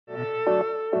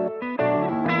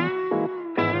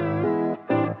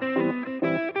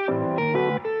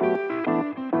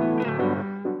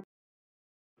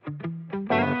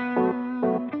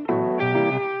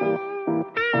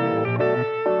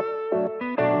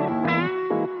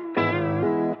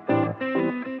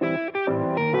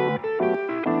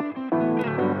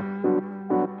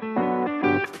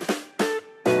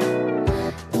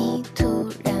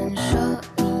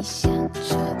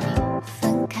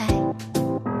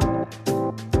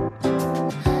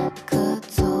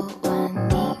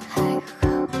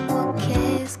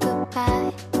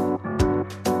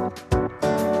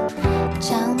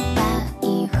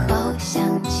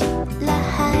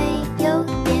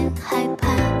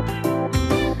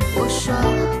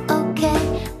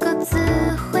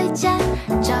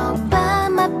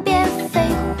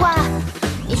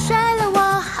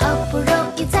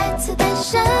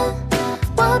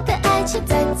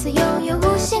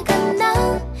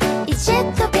节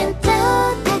奏变得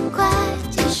太快，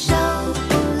接受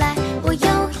不来。我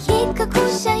用一个苦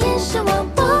笑掩饰我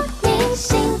莫名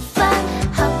心烦，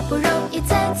好不容易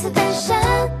再次诞生，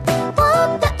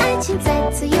我的爱情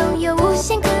再次拥有无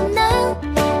限可能。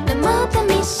那么的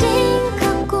迷信刻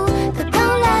骨，到头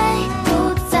来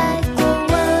不再过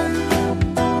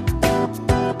问，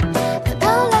到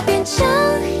头来变成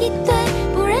一对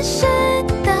不认识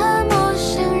的陌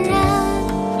生人。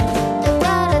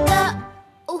哒哒哒哒，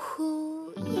呜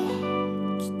呼耶！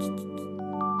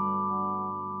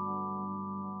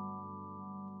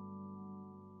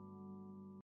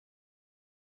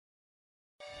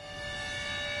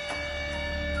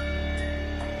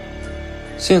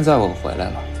现在我回来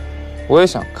了，我也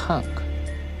想看看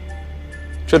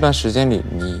这段时间里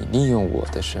你利用我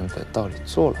的身份到底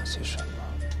做了些什么。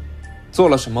做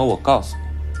了什么？我告诉你，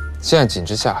现在景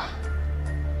之夏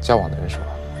交往的人是我，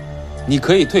你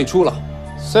可以退出了。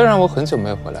虽然我很久没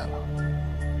有回来了，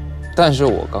但是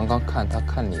我刚刚看他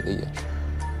看你的眼神，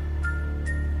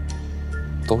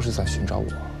都是在寻找我。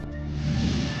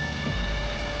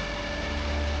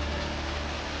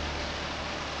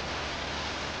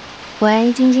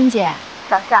喂，晶晶姐。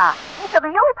小夏，你怎么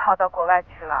又跑到国外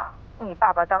去了？你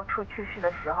爸爸当初去世的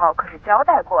时候可是交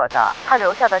代过的，他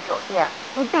留下的酒店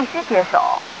你必须接手。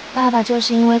爸爸就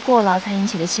是因为过劳才引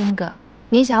起的心梗，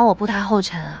你想我步他后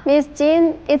尘啊 Miss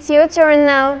Jean, it's your turn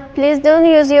now. Please don't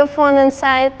use your phone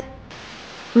inside.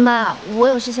 妈，我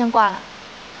有事先挂了。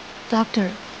Doctor,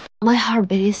 my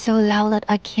heartbeat is so loud that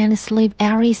I can't sleep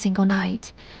every single night.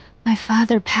 My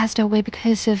father passed away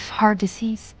because of heart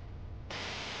disease.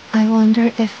 I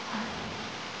wonder if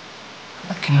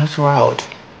I cannot rule out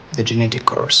the genetic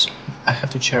course. I have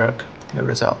to check the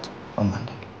result on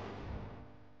Monday.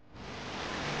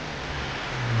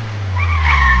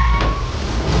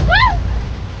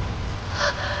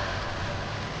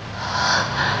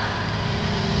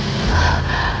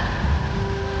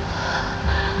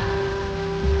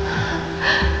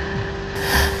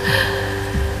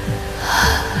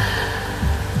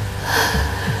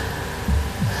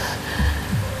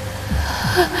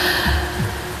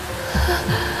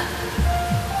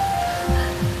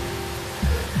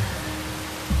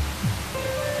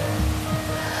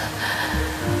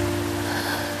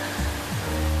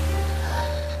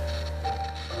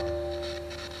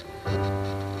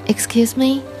 Excuse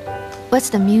me? What's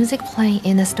the music playing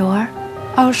in the store?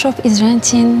 Our shop is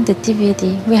renting the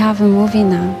DVD. We have a movie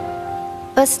now.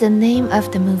 What's the name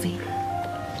of the movie?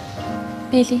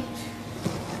 Billy.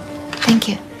 Thank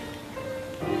you.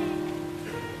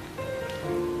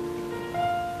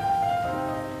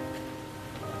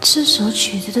 这首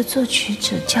曲子的作曲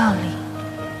者叫李，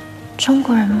中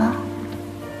国人吗？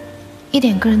一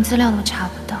点个人资料都查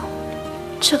不到，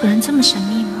这个人这么神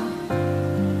秘吗？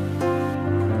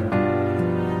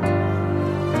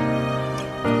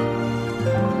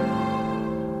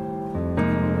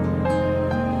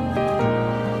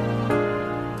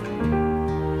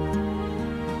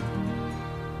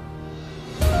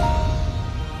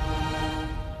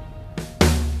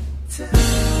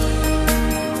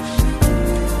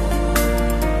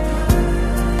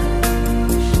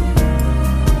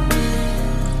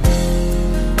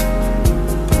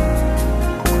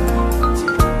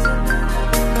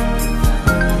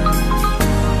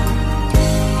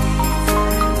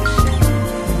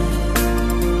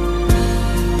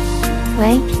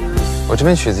喂，我这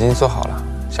边曲子已经做好了，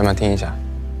想不想听一下？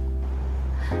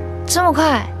这么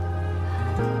快？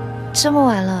这么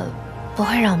晚了，不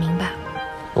会扰民吧？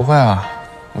不会啊，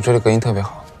我这里隔音特别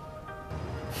好。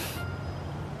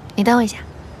你等我一下。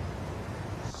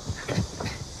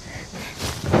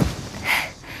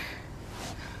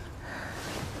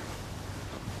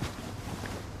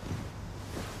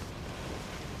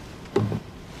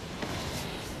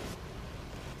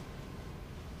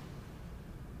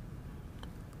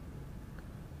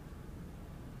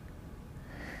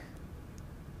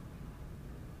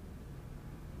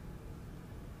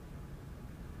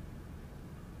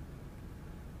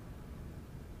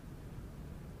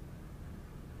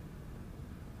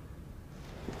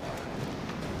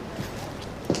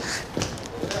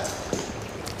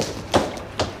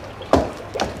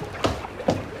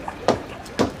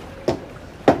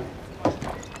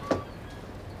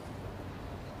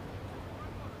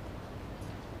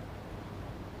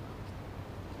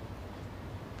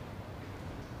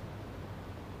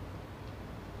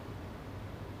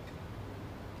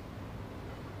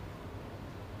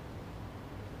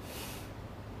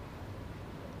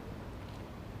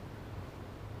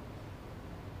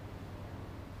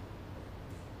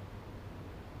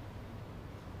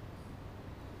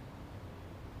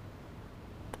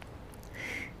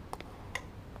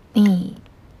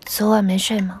昨晚没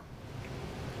睡吗？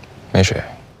没睡。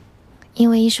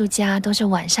因为艺术家都是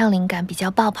晚上灵感比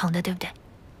较爆棚的，对不对？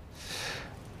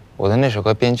我的那首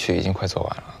歌编曲已经快做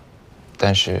完了，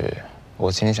但是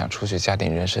我今天想出去加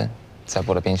点人声，再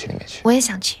播到编曲里面去。我也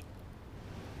想去。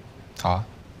好啊，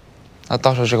那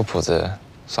到时候这个谱子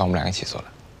算我们俩一起做了。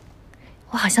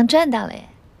我好像赚到了耶！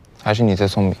还是你最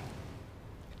聪明。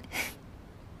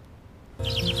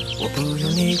我不用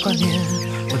你挂念，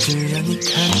我只要你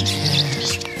看见。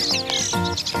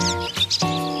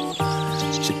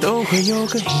谁都会有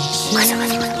个以前，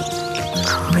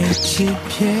没欺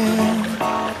骗。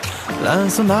蓝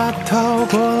色那套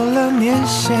过了年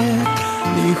限，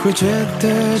你会觉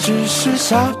得只是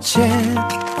消遣。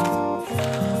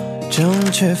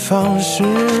正确方式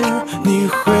你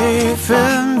会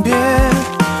分辨。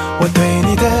我对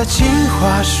你的情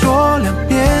话说2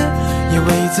遍，也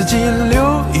为自己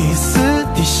留一丝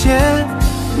底线。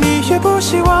你也不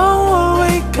希望我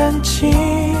为感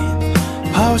情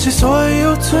抛弃所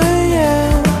有尊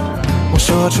严。我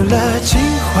说出了情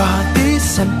话第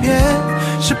3遍，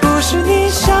是不是你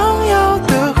想要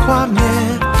的画面？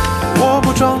我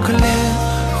不装可怜，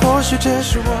或许这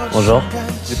是我。Bonjour,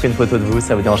 j'ai pris une photo de vous,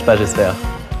 ça vous dérange pas, j'espère.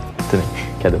 Tenez,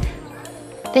 cadeau.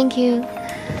 Thank you.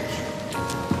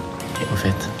 Au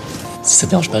fait, si ça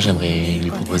te dérange pas, j'aimerais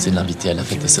lui proposer de l'inviter à la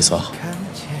fête de ce soir.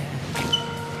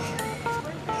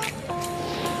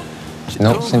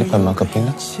 Non, ce n'est pas ma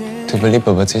copine. Tu veux lui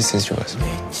proposer si tu veux.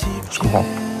 Je comprends.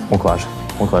 Bon courage,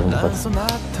 mon pote. Allez.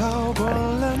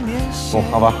 Bon,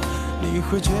 au revoir.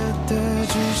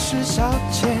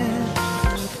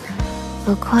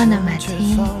 不过呢，Martin,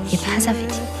 il passe à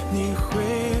vite.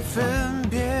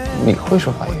 你会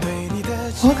说法语？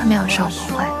我可没有说我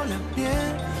不会。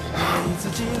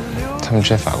他们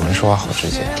这些法国人说话好直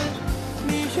接。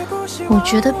我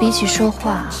觉得比起说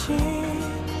话，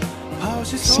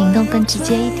行动更直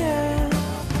接一点。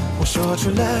我说出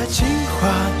了情话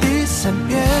第3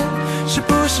遍，是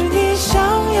不是你想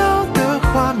要的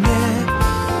画面？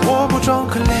我不装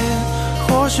可怜，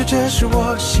或许这是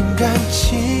我心甘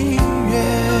情愿。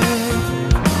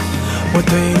我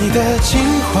对你的情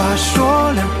话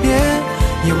说2遍，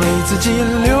也为自己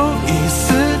留一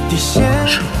丝底线。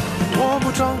我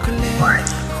不装可怜，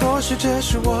或许这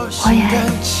是我心甘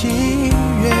情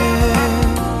愿。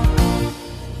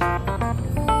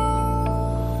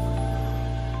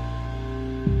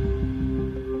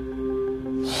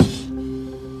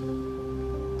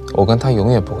我跟他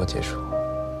永远不会结束。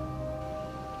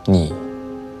你，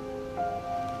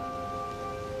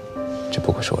只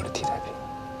不过是我的替代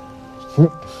品。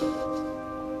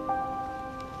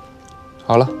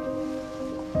好了，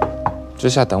之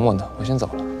夏等我呢，我先走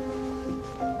了。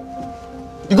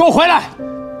你给我回来！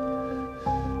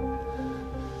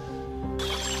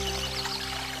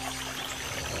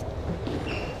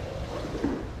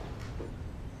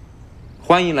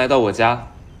欢迎来到我家。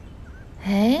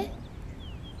哎，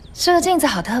这个镜子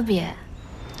好特别。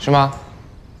是吗？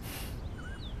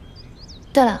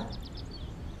对了，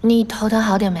你头疼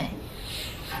好点没？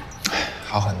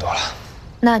好很多了。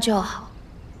那就好，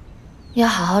要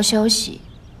好好休息。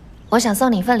我想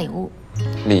送你一份礼物。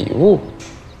礼物？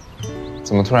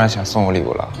怎么突然想送我礼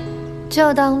物了？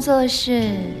就当做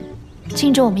是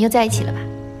庆祝我们又在一起了吧。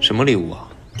什么礼物啊？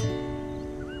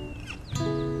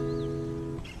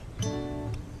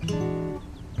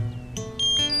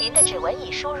您的指纹已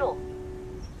输入。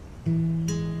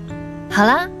好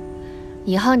啦，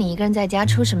以后你一个人在家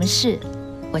出什么事，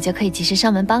我就可以及时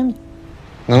上门帮你。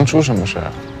能出什么事？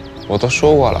我都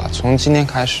说过了，从今天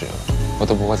开始，我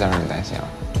都不会再让你担心了。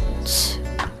切，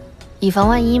以防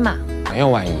万一嘛。没有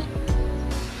万一。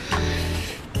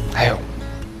哎呦，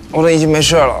我都已经没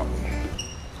事了。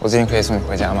我今天可以送你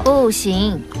回家吗？不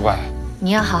行。喂，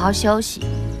你要好好休息。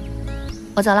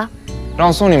我走了。让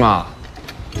我送你嘛。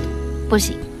不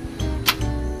行。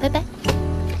拜拜。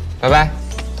拜拜。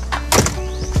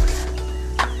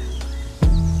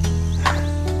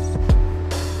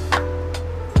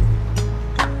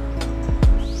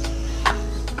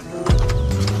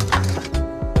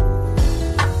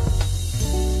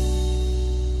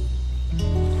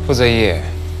傅泽一，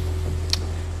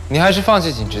你还是放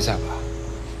弃景之夏吧。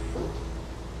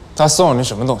他送了你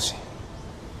什么东西？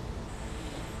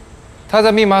他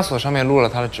在密码锁上面录了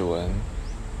他的指纹。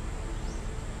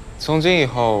从今以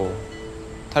后，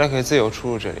他就可以自由出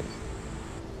入这里。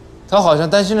他好像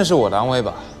担心的是我的安危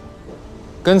吧？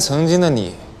跟曾经的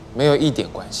你没有一点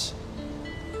关系。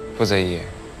傅泽一，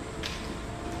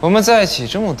我们在一起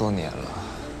这么多年了，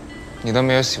你都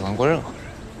没有喜欢过任何人。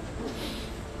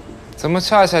怎么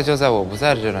恰恰就在我不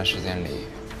在的这段时间里，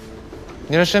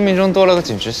你的生命中多了个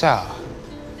景之夏？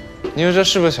你说这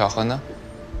是不是巧合呢？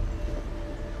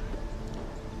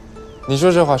你说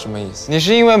这话什么意思？你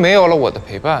是因为没有了我的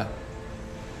陪伴，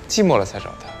寂寞了才找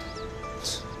他？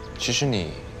其实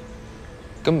你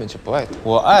根本就不爱他。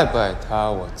我爱不爱他，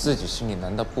我自己心里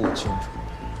难道不清楚？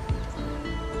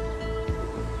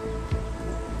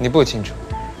你不清楚，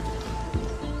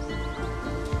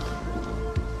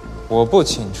我不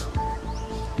清楚。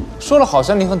说了好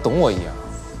像你很懂我一样。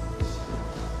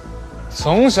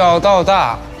从小到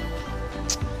大，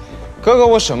哥哥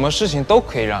我什么事情都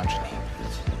可以让着你，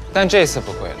但这次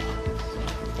不会了。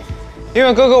因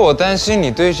为哥哥我担心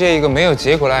你对这一个没有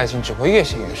结果的爱情只会越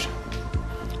陷越深，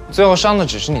最后伤的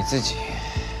只是你自己。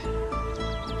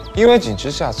因为景之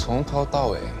夏从头到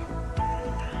尾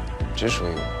只属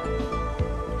于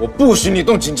我，我不许你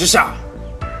动景之夏。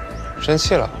生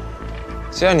气了？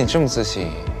既然你这么自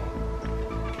信，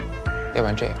要不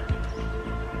然这样，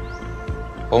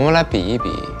我们来比一比，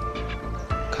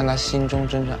看他心中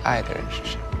真正爱的人是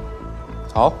谁。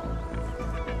好，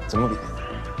怎么比？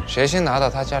谁先拿到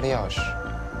他家的钥匙，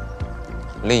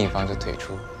另一方就退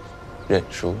出，认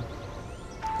输，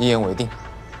一言为定。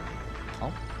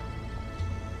好。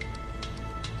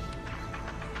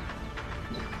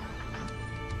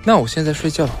那我现在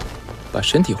睡觉，把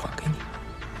身体还给你。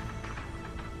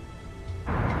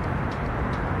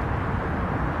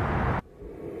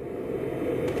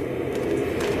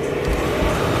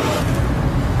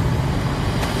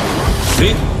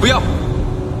林，不要！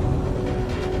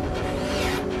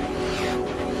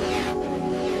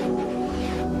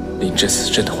林这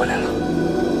次真的回来了，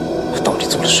我到底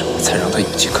做了什么才让他有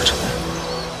机可乘呢？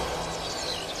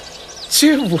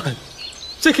接吻，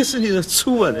这个是你的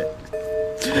初吻哎。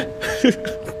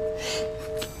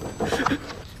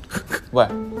喂，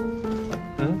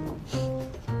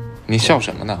你笑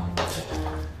什么呢？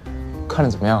看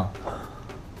着怎么样？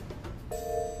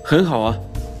很好啊，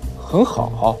很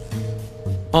好。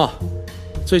啊，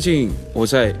最近我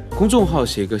在公众号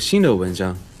写个新的文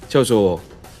章，叫做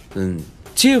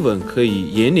接吻可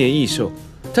以延年益寿，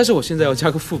但是我现在要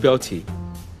加个副标题，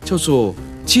叫做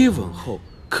接吻后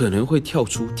可能会跳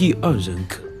出第二人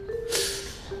格。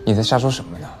你在瞎说什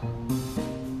么呢？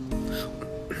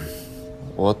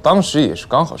我当时也是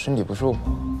刚好身体不舒服，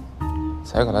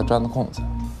才给他钻的空子。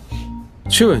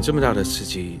接吻这么大的刺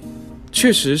激，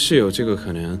确实是有这个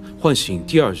可能唤醒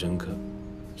第二人格，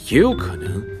也有可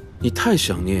能你太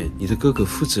想念你的哥哥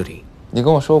傅子林。你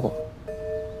跟我说过，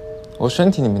我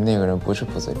身体里面那个人不是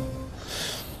傅子林。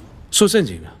说正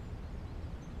经的，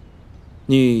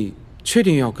你确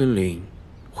定要跟林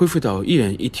恢复到一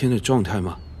人一天的状态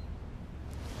吗？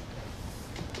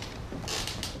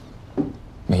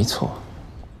没错。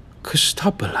可是他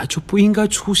本来就不应该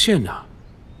出现啊。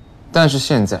但是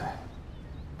现在，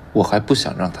我还不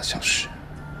想让他消失。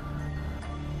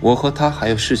我和他还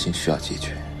有事情需要解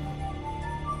决。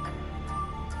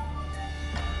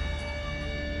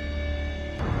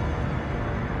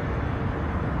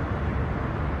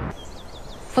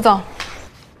副总，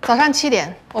早上7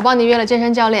点，我帮你约了健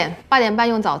身教练，8点半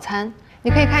用早餐。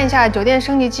你可以看一下酒店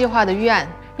升级计划的预案，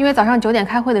因为早上9点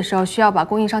开会的时候需要把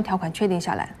供应商条款确定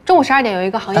下来。中午12点有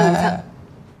一个行业午餐。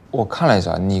我看了一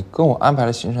下，你跟我安排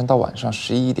的行程到晚上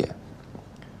11点，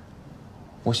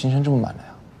我行程这么满的呀？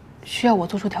需要我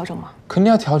做出调整吗？肯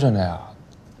定要调整的呀！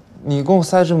你跟我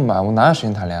塞这么满，我哪有时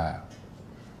间谈恋爱啊？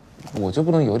我就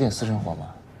不能有点私生活吗？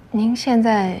您现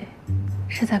在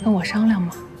是在跟我商量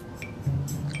吗？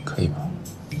可以吗？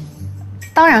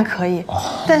当然可以，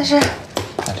但是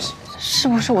那就行。是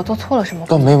不是我做错了什么？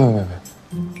没。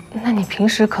那你平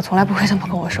时可从来不会这么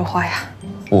跟我说话呀？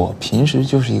我平时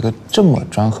就是一个这么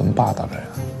专横霸道的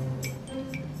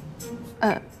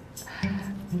人。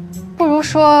不如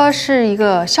说是一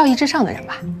个效益至上的人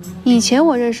吧。以前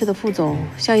我认识的副总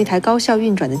像一台高效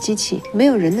运转的机器，没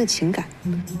有人的情感，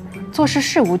做事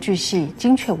事无巨细，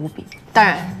精确无比。当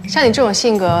然，像你这种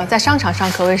性格，在商场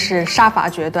上可谓是杀伐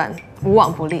决断，无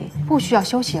往不利，不需要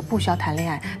休息，也不需要谈恋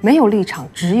爱，没有立场，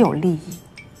只有利益。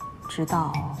直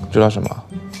到什么？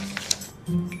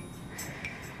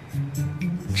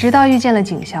直到遇见了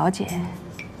景小姐。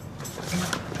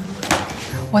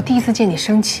我第一次见你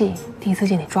生气，第一次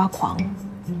见你抓狂，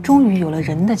终于有了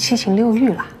人的七情六欲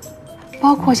了。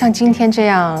包括像今天这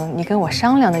样你跟我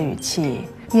商量的语气，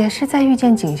也是在遇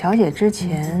见景小姐之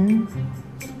前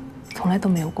从来都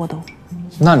没有过的哦。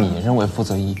那你也认为傅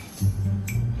泽一？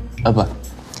不，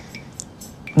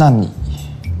那你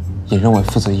也认为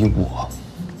傅泽一我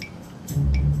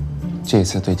这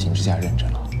次对景之夏认真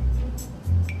了？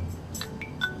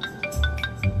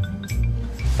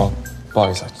不好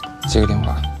意思，接个电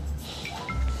话。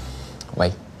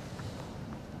喂，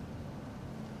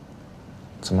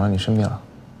怎么了？你生病了？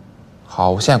好，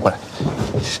我现在过来。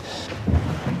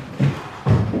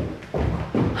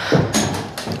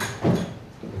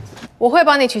我会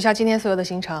帮你取消今天所有的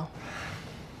行程。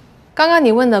刚刚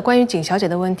你问的关于景小姐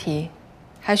的问题，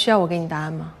还需要我给你答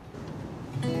案吗？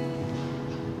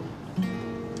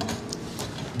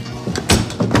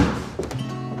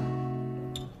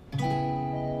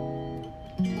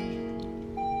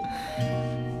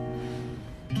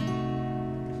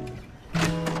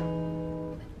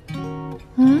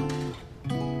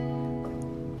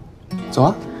走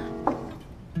啊！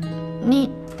你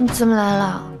怎么来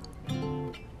了？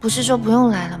不是说不用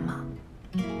来了吗？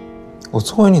我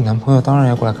作为你男朋友，当然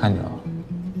要过来看你了。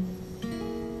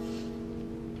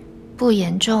不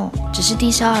严重，只是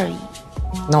低烧而已。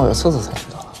那我要测测才知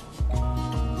道了。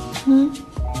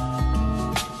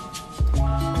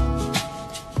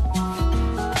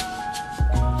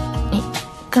你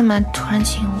干嘛突然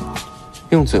亲我？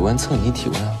用嘴温测你体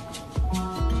温啊，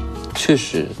确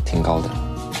实挺高的。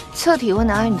测体温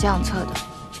哪有你这样测的？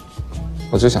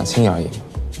我就想亲你而已。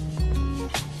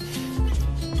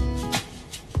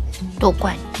都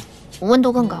怪你，我温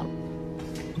度更高了。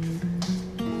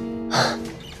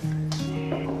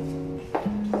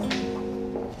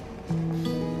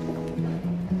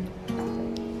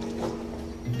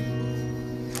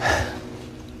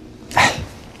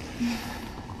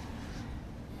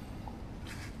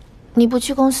你不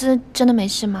去公司真的没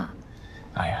事吗？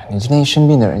哎呀，你今天一生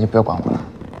病的人就不要管我了。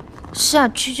是啊，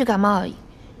区感冒而已，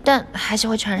但还是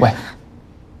会传染。喂，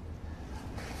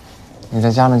你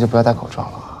在家呢就不要戴口罩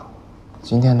了。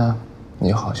今天呢，你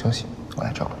就好好休息，我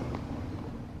来照顾你。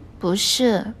不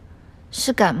是，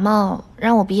是感冒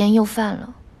让我鼻炎又犯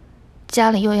了，家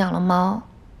里又养了猫，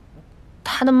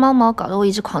它的猫毛搞得我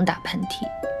一直狂打喷嚏，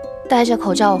戴着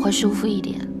口罩我会舒服一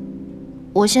点。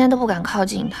我现在都不敢靠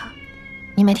近它，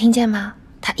你没听见吗？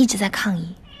它一直在抗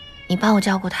议，你帮我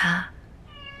照顾它，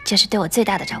这是对我最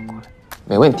大的照顾了。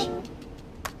没问题。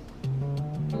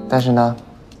但是呢，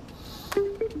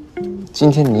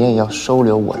今天你也要收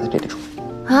留我的这个主。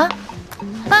哎！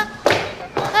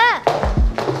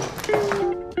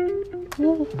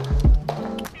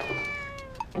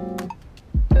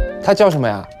他叫什么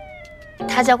呀？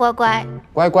他叫乖乖。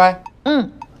乖乖。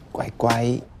乖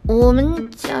乖。我们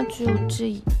家只有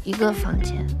这一个房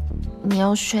间，你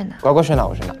要睡哪？乖乖睡哪？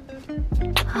我睡哪？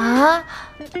啊？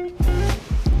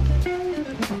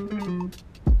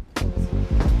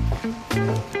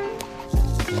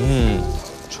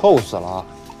臭死了！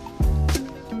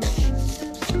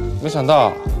没想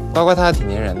到乖乖他还挺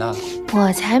粘人的。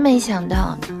我才没想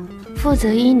到呢，傅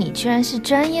泽一你居然是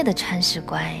专业的铲屎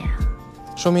官呀！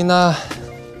说明呢，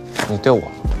你对我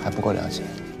还不够了解。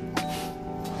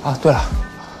啊，对了，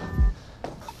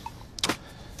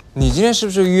你今天是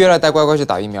不是约了带乖乖去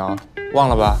打疫苗？忘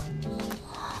了吧？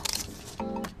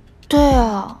对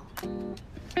啊。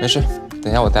没事，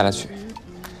等一下我带他去。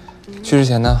去之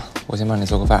前呢，我先帮你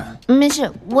做个饭。没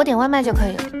事，我点外卖就可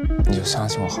以了。你就相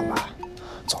信我好吧？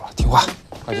走了，听话，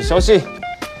快去休息，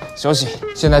休息。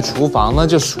现在厨房呢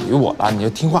就属于我了，你就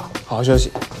听话，好好休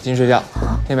息，进去睡觉，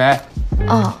听没？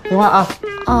哦，听话啊。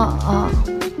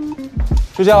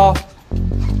睡觉哦。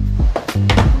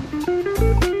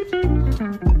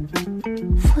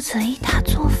傅泽一他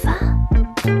做饭。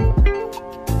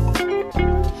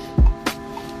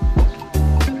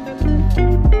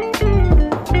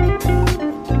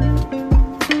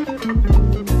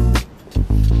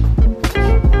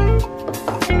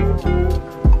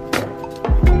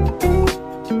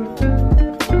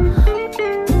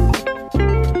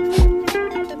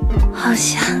好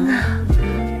香啊！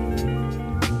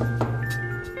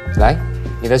来，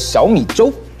你的小米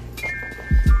粥。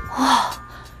哇，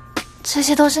这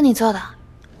些都是你做的？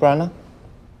不然呢？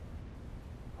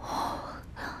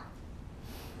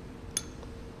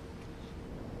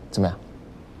怎么样？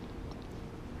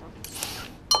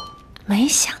没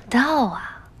想到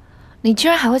啊，你居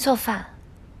然还会做饭。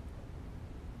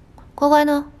乖乖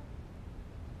呢？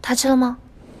他吃了吗？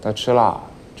他吃了。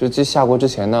这鸡下锅之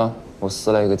前呢，我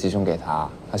撕了一个鸡胸给他，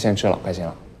他先吃了，开心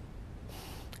了。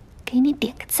给你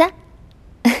点个赞。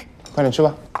快点吃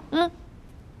吧。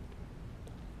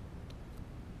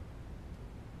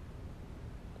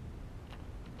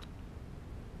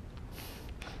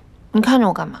你看着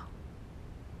我干嘛？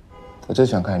我就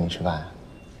喜欢看着你吃饭。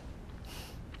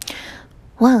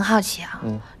我很好奇啊，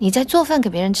你在做饭给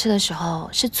别人吃的时候，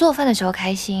是做饭的时候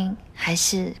开心，还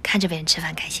是看着别人吃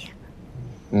饭开心？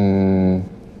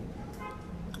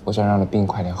我想让你病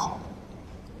快点好，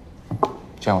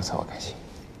这样我才会开心。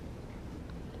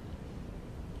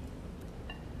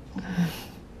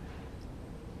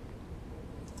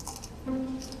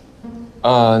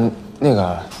那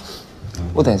个，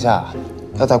我等一下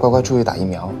要带乖乖出去打疫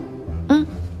苗。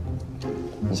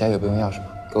你家有备用钥匙吗？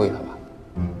给我一套吧。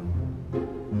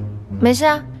没事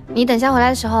啊，你等下回来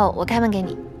的时候，我开门给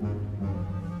你。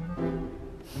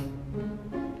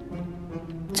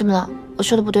怎么了？我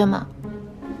说的不对吗？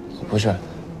不是，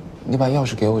你把钥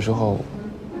匙给我之后，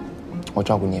我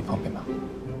照顾你也方便吗？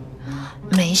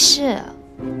没事，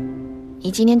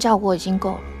你今天照顾我已经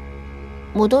够了，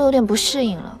我都有点不适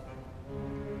应了。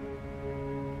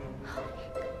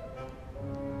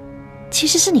其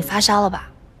实是你发烧了吧？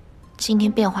今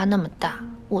天变化那么大，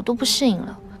我都不适应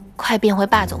了。快变回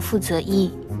霸总傅泽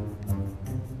一！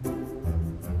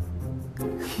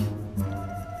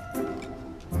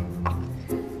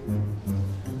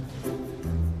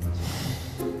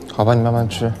好吧，你慢慢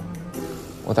吃，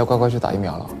我带乖乖去打疫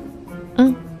苗了。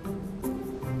嗯。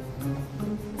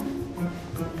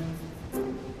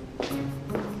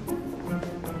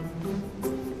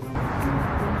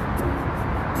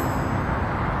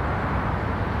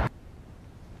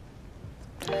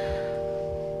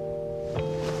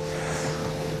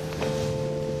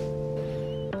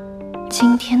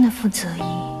今天的傅泽一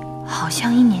好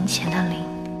像1年前的林。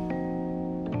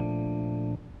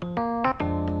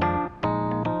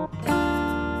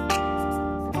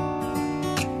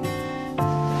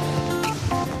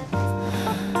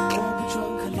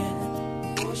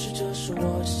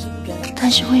但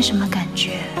是为什么感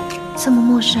觉这么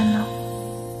陌生呢？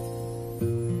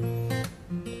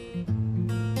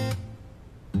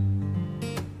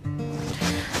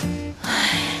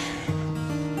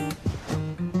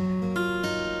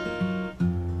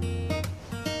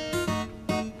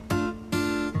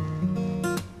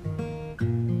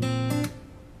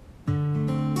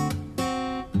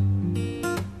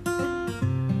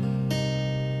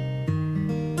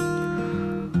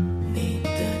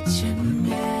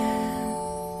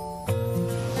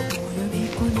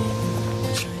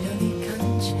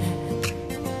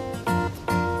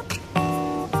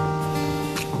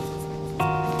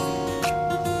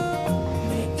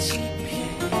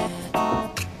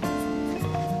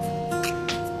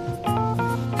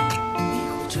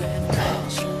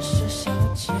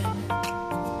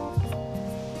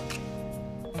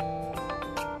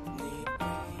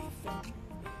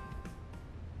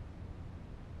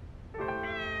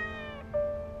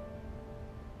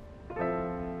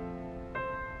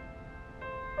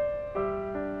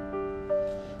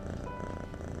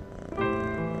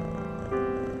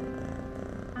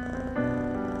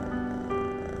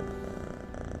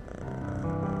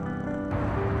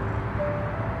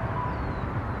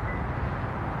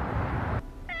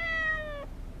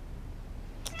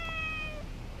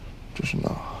这是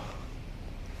哪？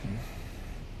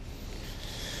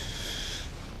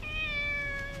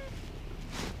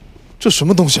这什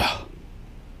么东西啊？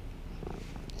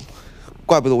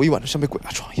怪不得我一晚上像被鬼压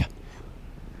床一样。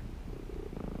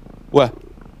喂，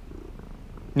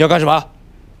你要干什么？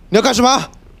你要干什么？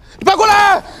你别过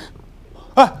来！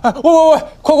哎，喂，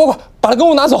快，把它给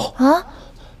我拿走！啊！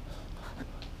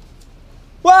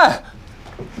喂！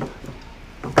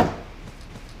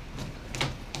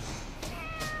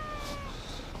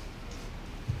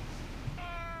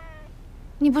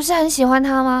你不是很喜欢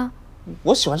他吗？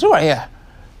我喜欢这玩意儿。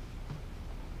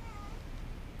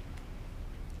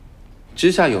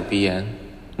指甲有鼻炎，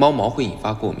猫毛会引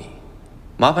发过敏，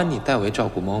麻烦你代为照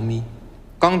顾猫咪。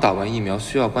刚打完疫苗，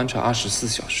需要观察24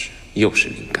小时，又是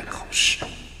灵感好事。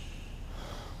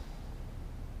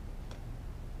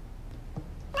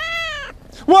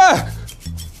喂，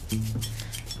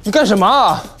你干什么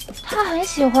啊？他很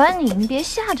喜欢你，你别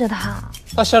吓着他。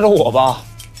他吓着我吧？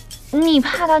你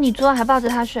怕他，你昨晚还抱着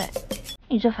他睡，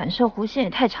你这反射弧线也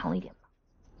太长了一点吧？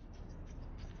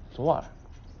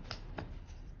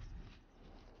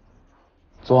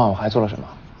昨晚我还做了什么？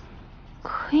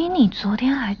可以，你昨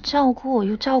天还照顾我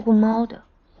又照顾猫的，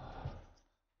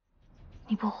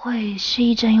你不会失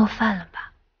忆症又犯了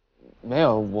吧？没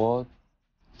有，我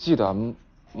记得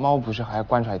猫不是还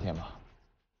观察1天吗？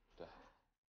对，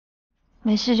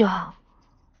没事就好。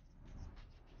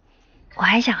我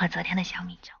还想喝昨天的小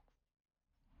米粥。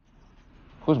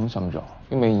喝什么小米粥？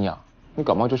又没营养，你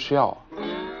感冒就吃药啊。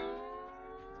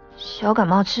小感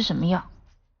冒吃什么药？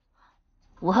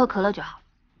我喝可乐就好。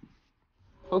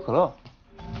喝可乐？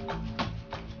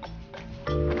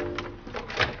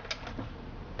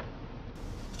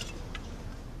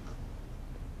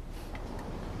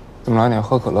怎么了？你要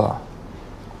喝可乐？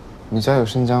你家有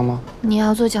生姜吗？你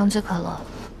要做姜汁可乐？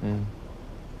嗯。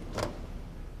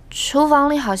厨房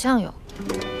里好像有。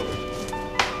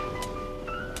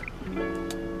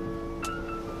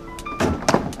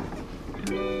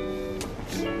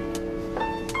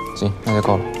行，那就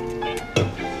够了。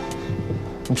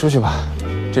你出去吧，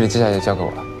这里接下来就交给我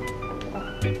了。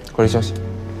回去休息。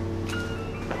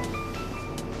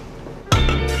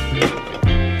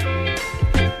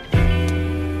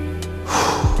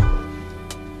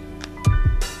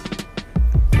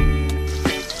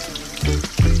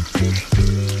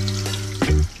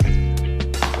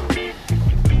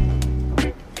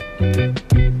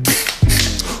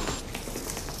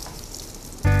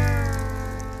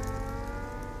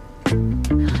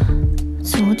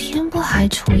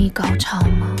常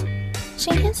吗？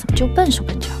今天怎么就笨手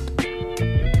笨脚的？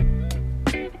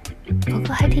不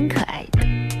过还挺可爱的。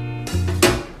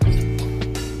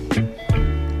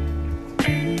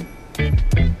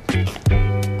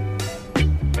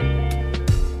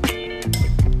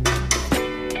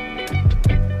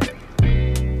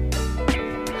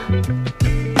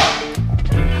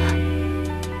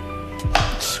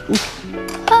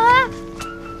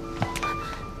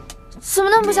怎么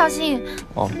那么不小心？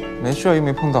哦，没事，又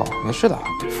没碰到，没事的。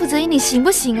傅泽一，你行不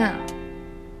行啊？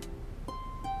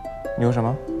你有什么？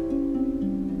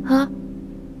啊？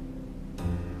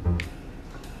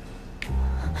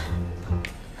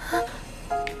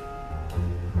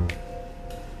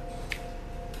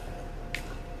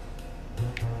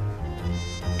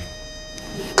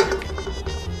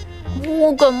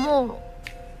我感冒了。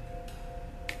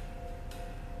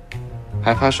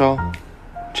还发烧？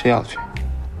吃药去。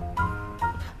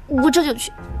我这就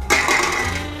去。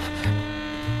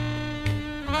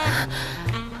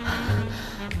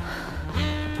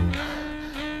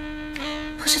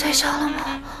不是退烧了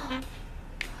吗？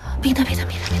冰的，冰的，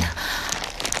冰的，冰的。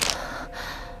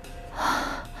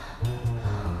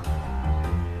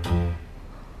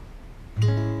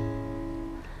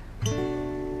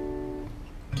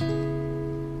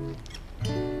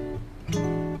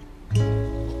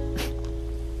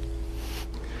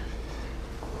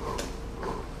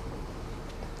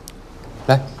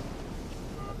来，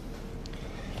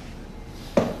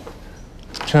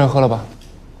趁热喝了吧。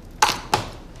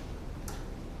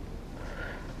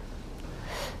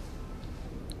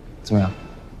怎么样？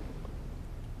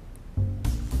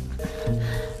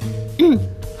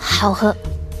好喝，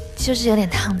就是有点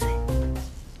烫嘴。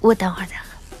我等会儿再喝。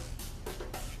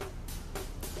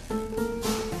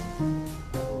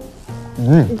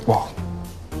哇，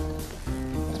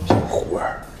有糊味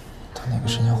儿，他那个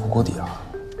生姜糊锅底啊。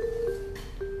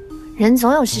人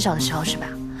总有失手的时候，是吧？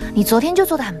你昨天就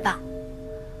做得很棒。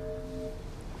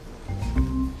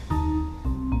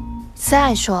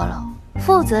再说了，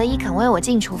傅泽一肯为我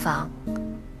进厨房，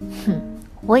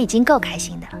我已经够开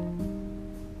心的了。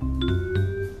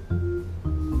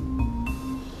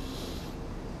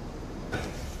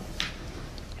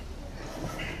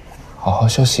好好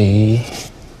休息。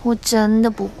我真的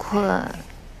不困。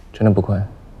真的不困？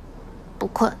不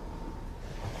困。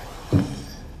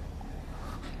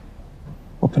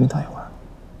我陪你打一会儿。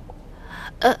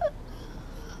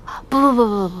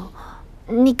不，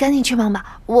你赶紧去忙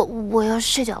吧，我要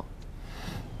睡觉了。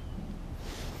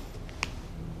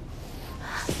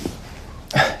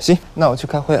行，那我去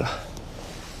开会了。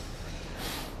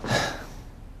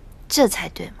这才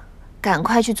对嘛，赶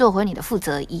快去做回你的傅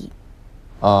泽一。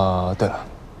对了，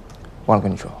忘了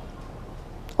跟你说，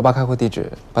我把开会地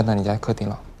址搬到你家客厅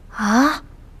了。啊？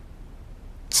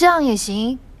这样也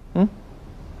行？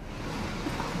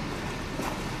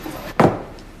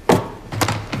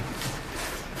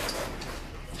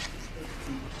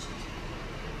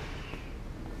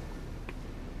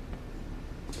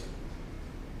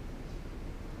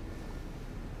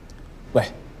喂，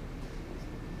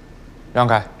让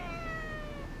开！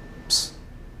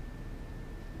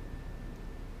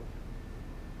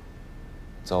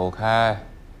走开！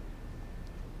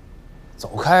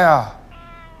走开啊！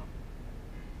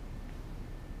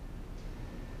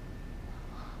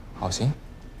好，行，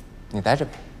你待着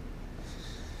呗。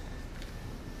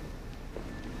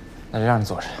那就让你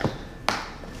坐着。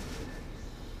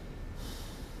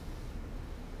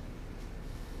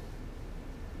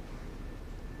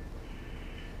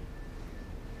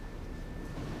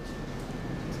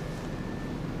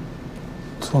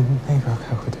坐那边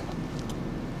开会对吧？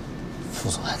副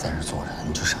总还在这坐着，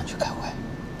你就上去开会。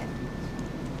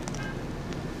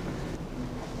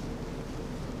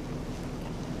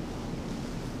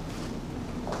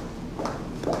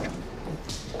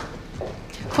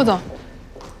副总，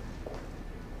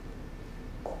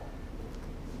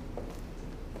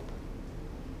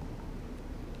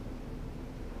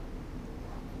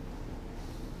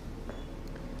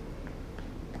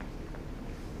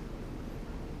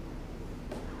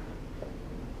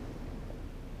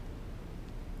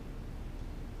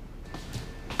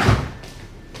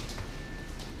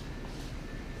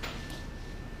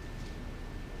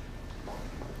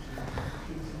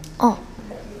哦，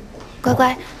乖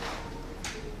乖，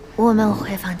我们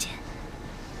回房间。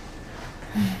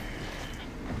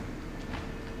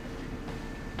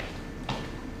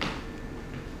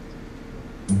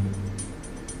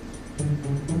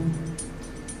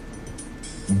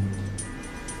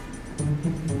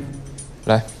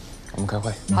来，我们开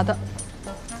会。好的。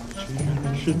原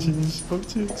来是金小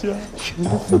姐家，原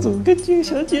来副总跟金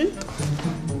小姐。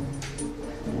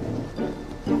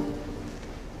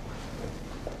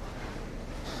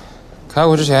开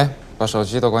会之前把手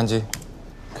机都关机。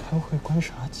开会关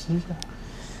啥机呀？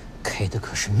开的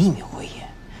可是秘密会议，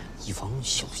以防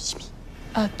小机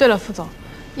密。对了，副总，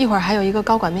一会儿还有一个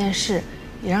高管面试，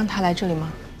也让他来这里吗？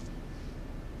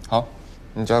好，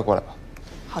你叫他过来吧。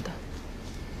好的。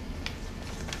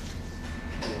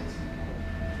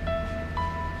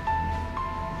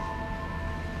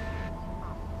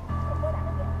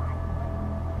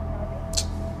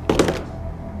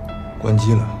关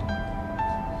机了。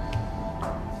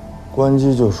关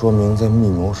机就说明在密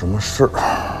谋什么事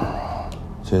儿，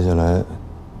接下来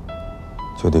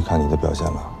就得看你的表现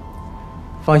了。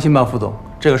放心吧，副总，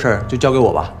这个事儿就交给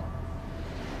我吧。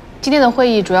今天的会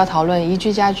议主要讨论宜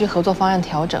居家居合作方案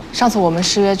调整。上次我们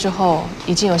失约之后，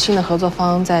已经有新的合作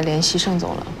方在联系盛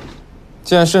总了。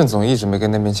既然盛总一直没跟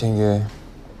那边签约，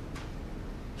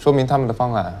说明他们的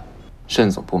方案盛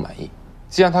总不满意。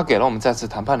既然他给了我们再次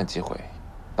谈判的机会，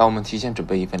那我们提前准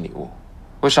备一份礼物，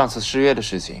为上次失约的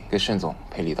事情给盛总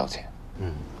赔礼道歉。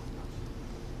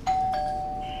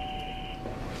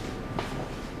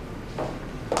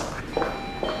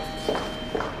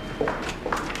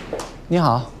你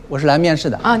好，我是来面试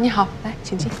的。啊，你好，来，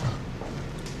请进。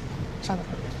稍等。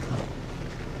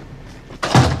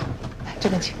来，这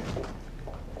边请。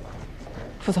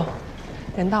副总，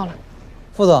人到了。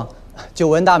副总，久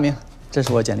闻大名，这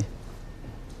是我简历。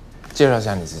介绍一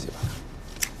下你自己吧。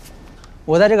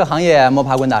我在这个行业摸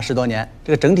爬滚打10多年，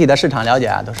这个整体的市场了解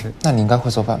啊都是。那你应该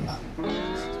会做饭吧？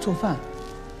做饭？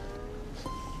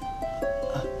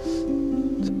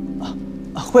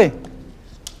会。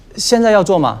现在要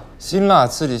做吗？辛辣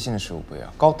刺激性的食物不要，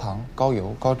高糖、高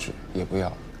油、高脂也不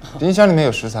要。冰箱里面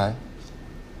有食材，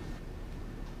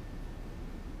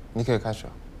你可以开始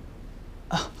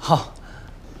了。好。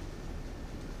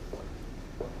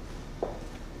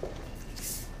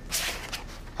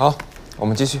好，我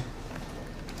们继续。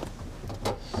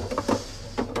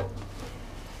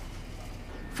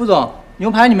副总，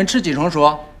牛排你们吃几成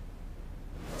熟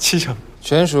？7成。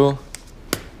全熟。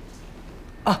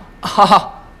好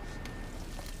好。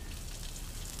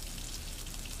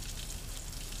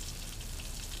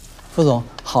副总，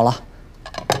好了。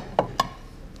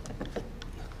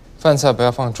饭菜不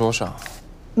要放桌上。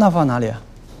那放哪里啊？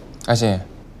阿信，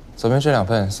左边这2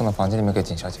份送到房间里面给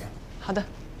景小姐。好的。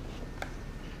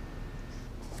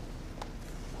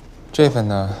这份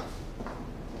呢，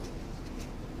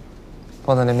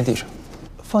放在那边地上。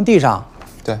放地上？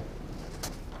对。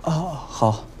哦，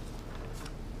好。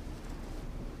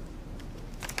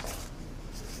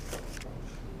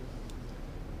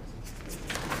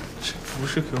这不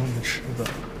是给我们吃的。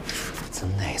咱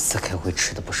哪次开会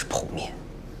吃的不是泡面？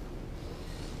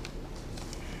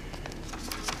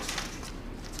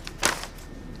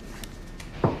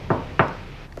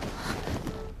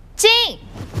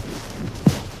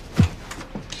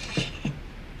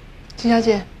金小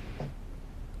姐，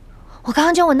我刚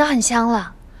刚就闻到很香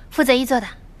了，傅泽一做的。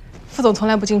副总从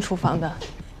来不进厨房的。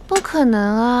不可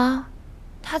能啊，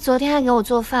他昨天还给我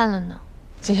做饭了呢。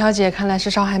景小姐看来是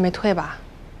烧还没退吧，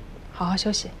好好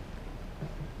休息。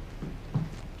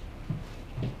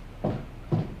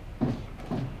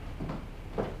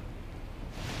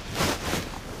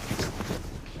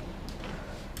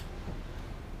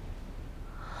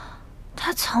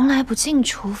他从来不进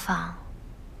厨房。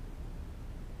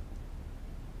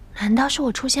难道是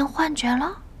我出现幻觉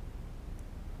了？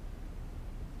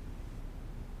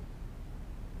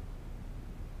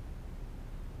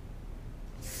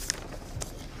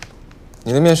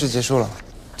你的面试结束了。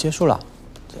结束了。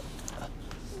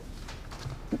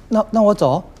那我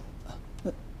走。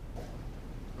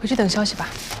回去等消息吧。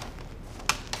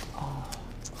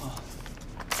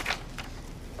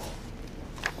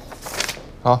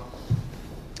好，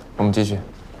我们继续。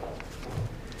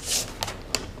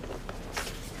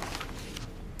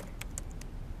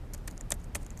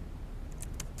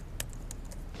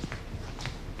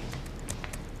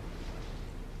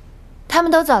他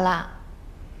们都走了。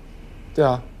对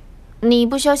啊。你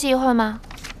不休息一会儿吗？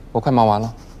我快忙完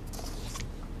了。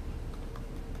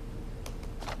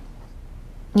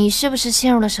你是不是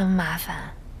陷入了什么麻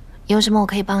烦？有什么我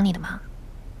可以帮你的吗？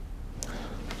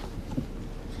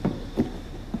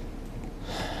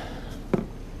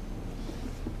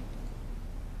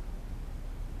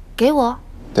给我。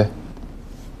对。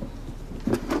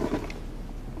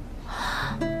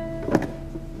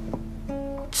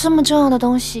这么重要的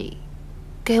东西，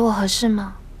给我合适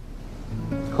吗？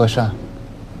合适啊，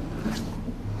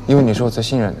因为你是我最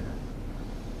信任的人。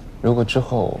如果之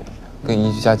后跟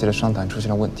宜居家居的商谈出现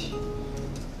了问题，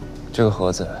这个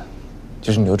盒子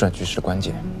就是扭转局势的关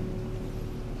键。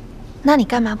那你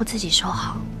干嘛不自己收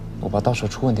好？我怕到时候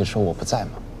出问题的时候我不在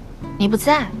嘛。你不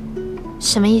在，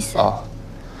什么意思？哦，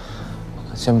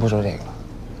先不说这个了，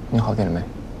你好点了没？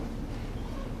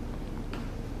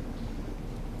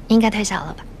应该退烧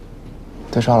了吧？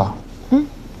退烧了？嗯。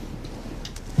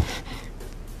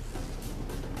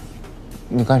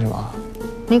你干什么？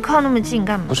你靠那么近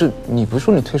干嘛？不是，你不是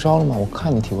说你退烧了吗？我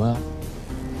看你体温啊。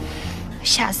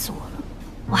吓死我了！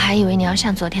我还以为你要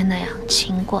像昨天那样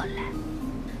亲过来。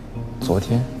昨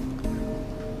天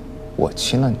我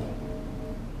亲了你。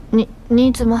你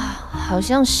怎么好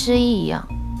像失忆一样？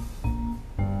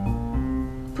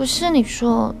不是你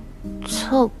说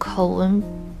测口温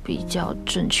比较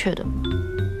准确的吗？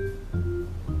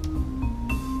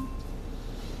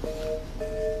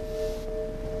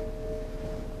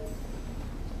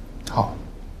好，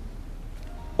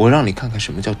我让你看看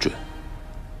什么叫准。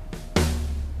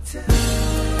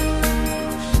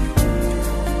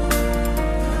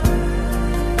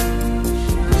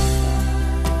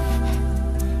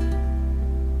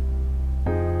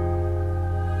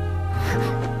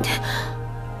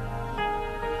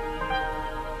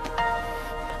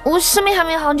我失眠还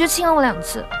没好，你就亲了我2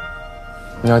次。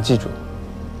你要记住，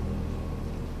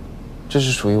这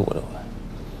是属于我的吻。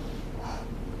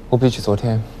我比起昨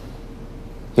天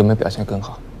有没有表现更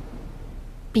好？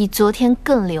比昨天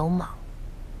更流氓。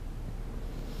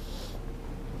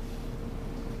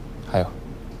还有，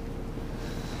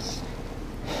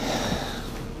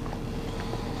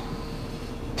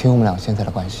凭我们俩现在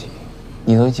的关系，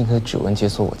你都已经可以指纹解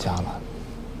锁我家了，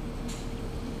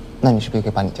那你是不是可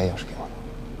以把你家钥匙给我？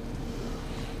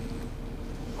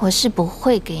我是不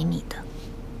会给你的。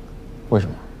为什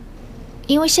么？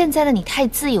因为现在的你太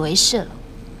自以为是了。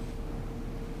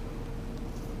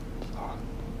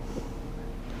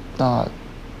那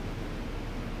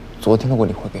昨天的我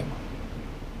你会给吗？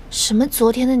什么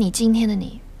昨天的你，今天的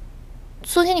你？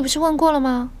昨天你不是问过了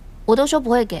吗？我都说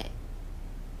不会给。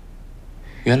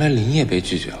原来林也被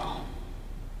拒绝了。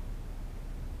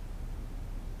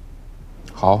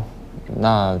好，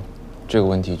那这个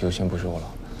问题就先不说了。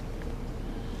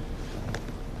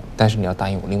但是你要答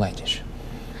应我另外一件事。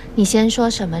你先说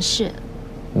什么事？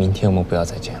明天我们不要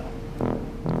再见了。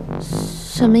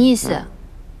什么意思？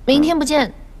明天不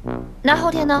见，那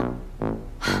后天呢？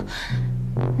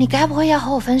你该不会要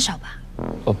和我分手吧？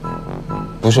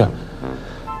不是，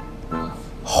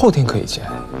后天可以见，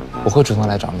我会主动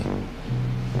来找你。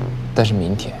但是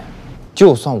明天，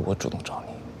就算我主动找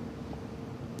你，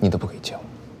你都不可以见我。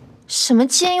什么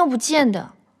见又不见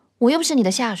的？我又不是你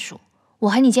的下属，我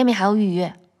和你见面还要预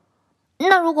约。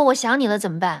那如果我想你了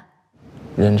怎么办？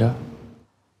忍着。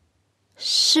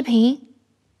视频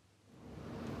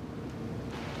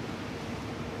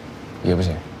也不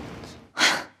行。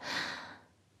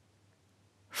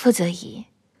傅泽一，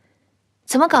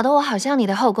怎么搞得我好像你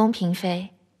的后宫嫔妃，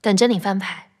等着你翻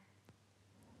牌？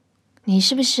你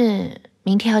是不是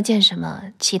明天要见什么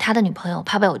其他的女朋友，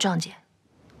怕被我撞见？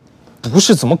不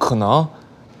是，怎么可能？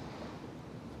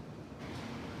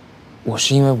我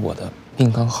是因为我的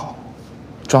病刚好，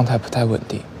状态不太稳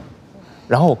定，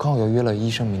然后我刚好又约了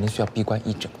医生，明天需要闭关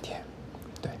1整天。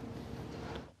对。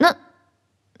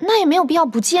那也没有必要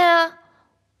不见啊，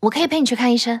我可以陪你去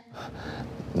看医生。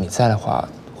你在的话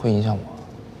会影响我，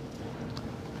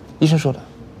医生说的。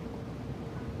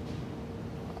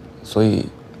所以，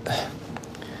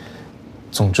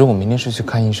总之我明天是去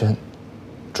看医生，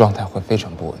状态会非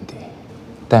常不稳定。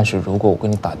但是如果我给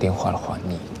你打电话的话，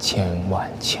你千万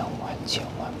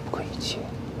不可以接，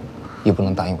也不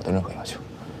能答应我的任何要求。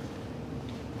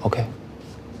OK？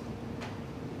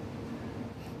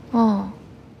 哦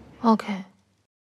 ，OK。